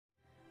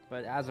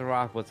But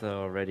Azeroth was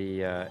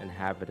already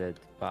inhabited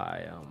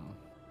by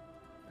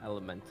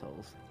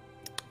elementals.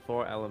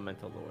 4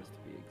 elemental lords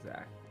to be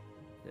exact.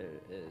 There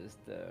is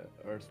the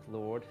Earth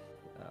Lord,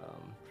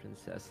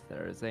 Princess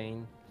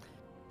Therazane,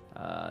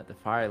 the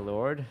Fire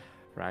Lord,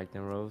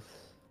 Ragnaros,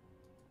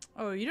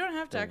 Oh, you don't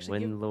have to the actually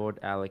Wind Lord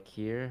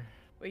Alakir.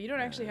 Wait, you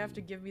don't actually have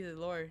to give me the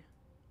lore.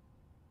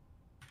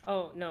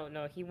 Oh,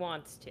 no, he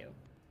wants to.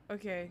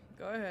 Okay,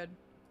 go ahead.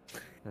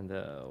 And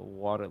the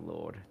Water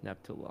Lord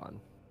Neptulon.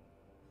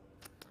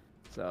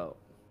 So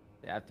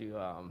they have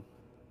to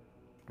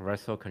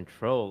wrestle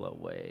control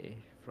away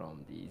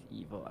from these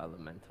evil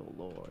elemental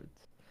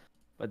lords.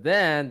 But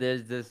then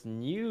there's this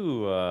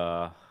new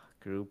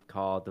group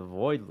called the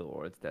Void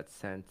Lords that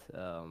sent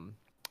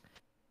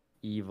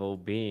evil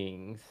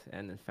beings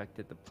and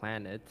infected the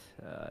planet.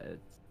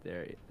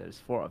 There's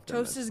 4 of them.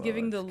 Toast is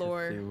giving the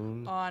lore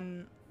Cthulhu,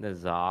 on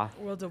Nazath,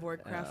 World of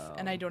Warcraft,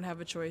 and I don't have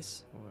a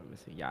choice.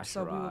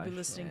 So we will be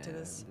listening to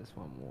this. There's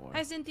one more.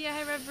 Hi, Cynthia.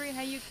 Hi, Reverie.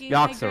 Hi, Yuki.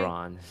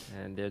 Yoxaron,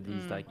 and they're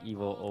these like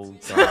evil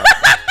old gods,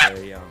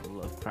 very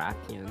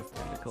Lovecraftian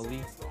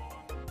technically.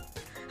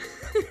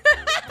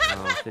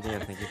 Cynthia,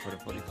 thank you for the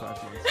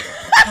 45 minutes.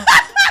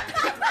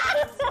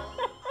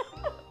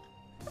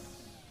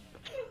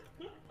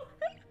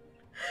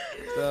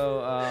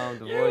 So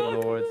the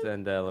Void Lords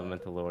and the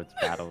Elemental Lords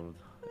battled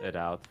it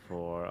out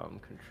for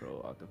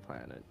control of the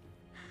planet.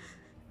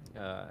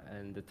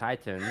 And the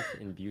Titans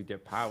imbued their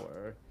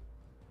power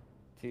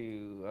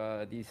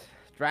to these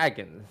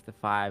dragons, the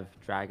 5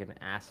 dragon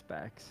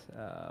aspects,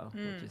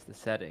 which is the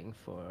setting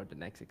for the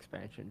next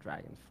expansion,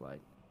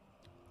 Dragonflight.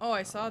 Oh,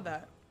 I saw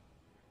that.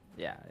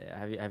 Yeah.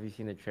 Have you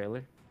seen the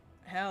trailer?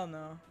 Hell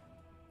no.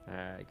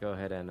 Alright, go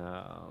ahead and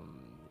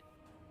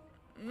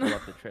pull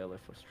up the trailer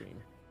for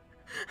stream.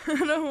 I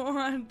don't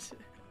want to.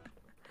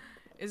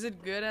 Is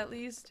it good at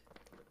least?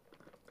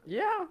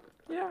 Yeah.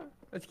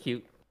 It's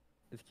cute.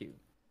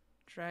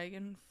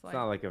 Dragonflight. It's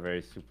not like a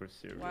very super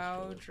serious.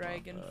 Wow, trailer.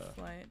 It's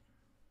Dragonflight.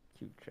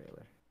 Cute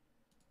trailer.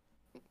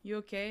 You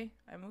okay?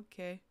 I'm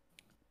okay.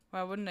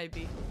 Why wouldn't I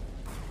be?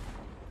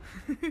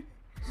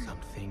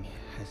 Something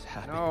has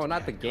happened. No,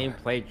 not the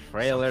gameplay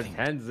trailer,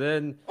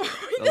 Tenzin. Oh,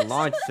 The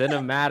launch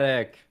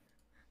cinematic.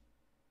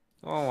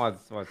 Oh,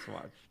 let's watch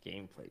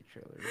gameplay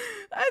trailers.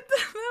 I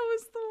thought that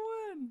was the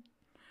one.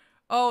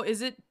 Oh,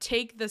 is it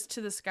take this to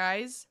the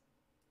skies?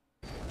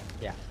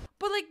 Yeah.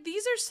 But like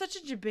these are such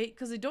a debate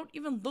because they don't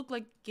even look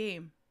like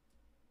game.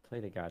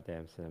 Play the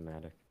goddamn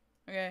cinematic.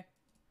 Okay.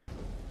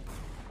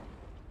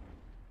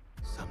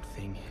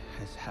 Something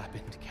has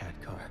happened,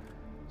 Khadgar.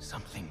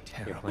 Something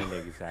You're terrible. playing the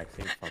exact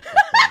same fucking thing.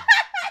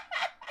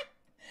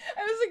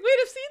 I was like, wait,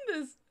 I've seen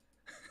this.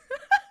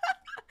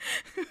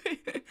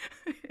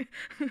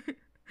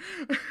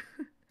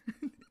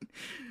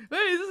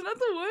 Wait, is this not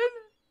the one?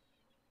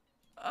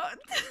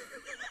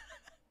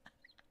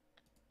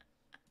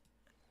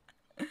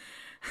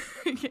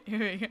 Okay,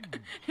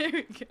 here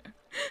we go.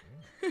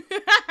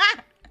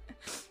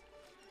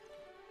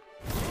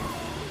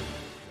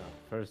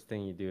 First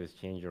thing you do is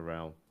change your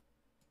realm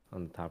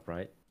on the top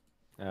right.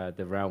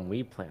 The realm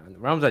we play on.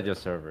 Realms are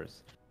just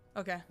servers.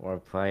 Okay. Or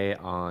play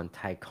on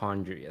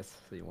Tichondrius.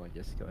 So you want to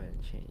just go ahead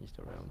and change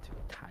the realm to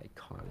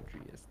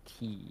Tichondrius.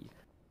 T.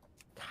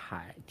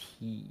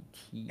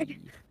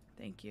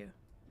 Thank you.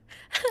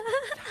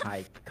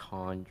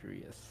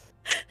 Tichondrius.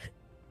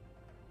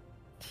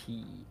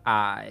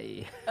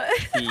 T-I-C-H.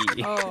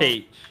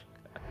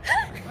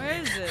 Where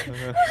is it?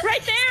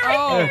 Right there,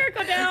 Oh. there.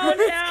 Go down,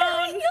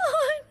 down.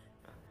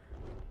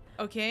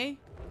 Okay.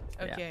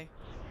 Okay.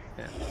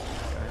 Yeah.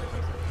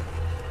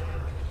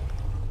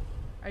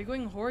 Are you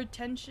going Horde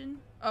Tension?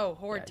 Oh,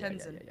 Horde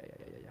Tenzin.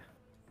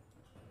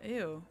 Yeah.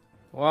 Ew.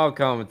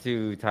 Welcome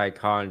to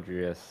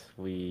Tichondrius.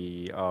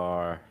 We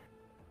are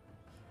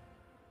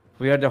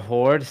the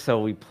Horde, so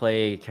we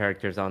play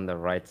characters on the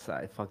right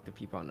side. Fuck the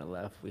people on the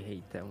left. We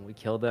hate them. We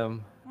kill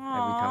them every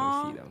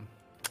time we see them.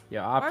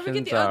 Your Why options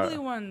we get the ugly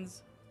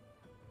ones?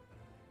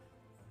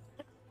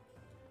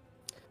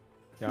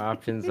 Your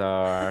options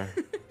are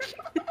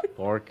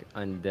Orc,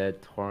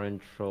 Undead,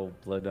 Torrential,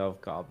 Blood Elf,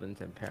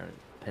 Goblins, and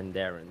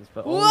Pandarans.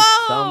 But only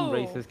some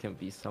races can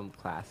be some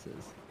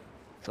classes.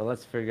 So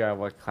let's figure out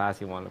what class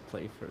you want to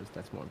play first.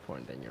 That's more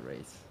important than your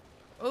race.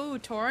 Oh,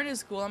 Tauren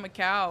is cool. I'm a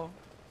cow.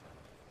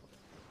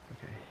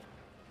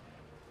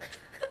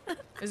 Okay.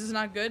 Is this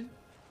not good?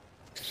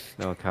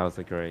 No, cows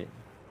are great.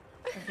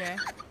 Okay.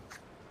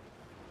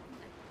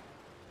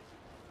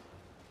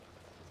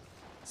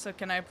 So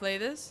can I play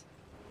this?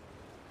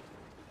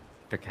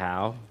 The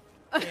cow?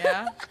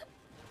 Yeah.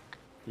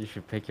 You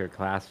should pick your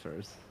class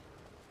first.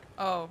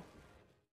 Oh.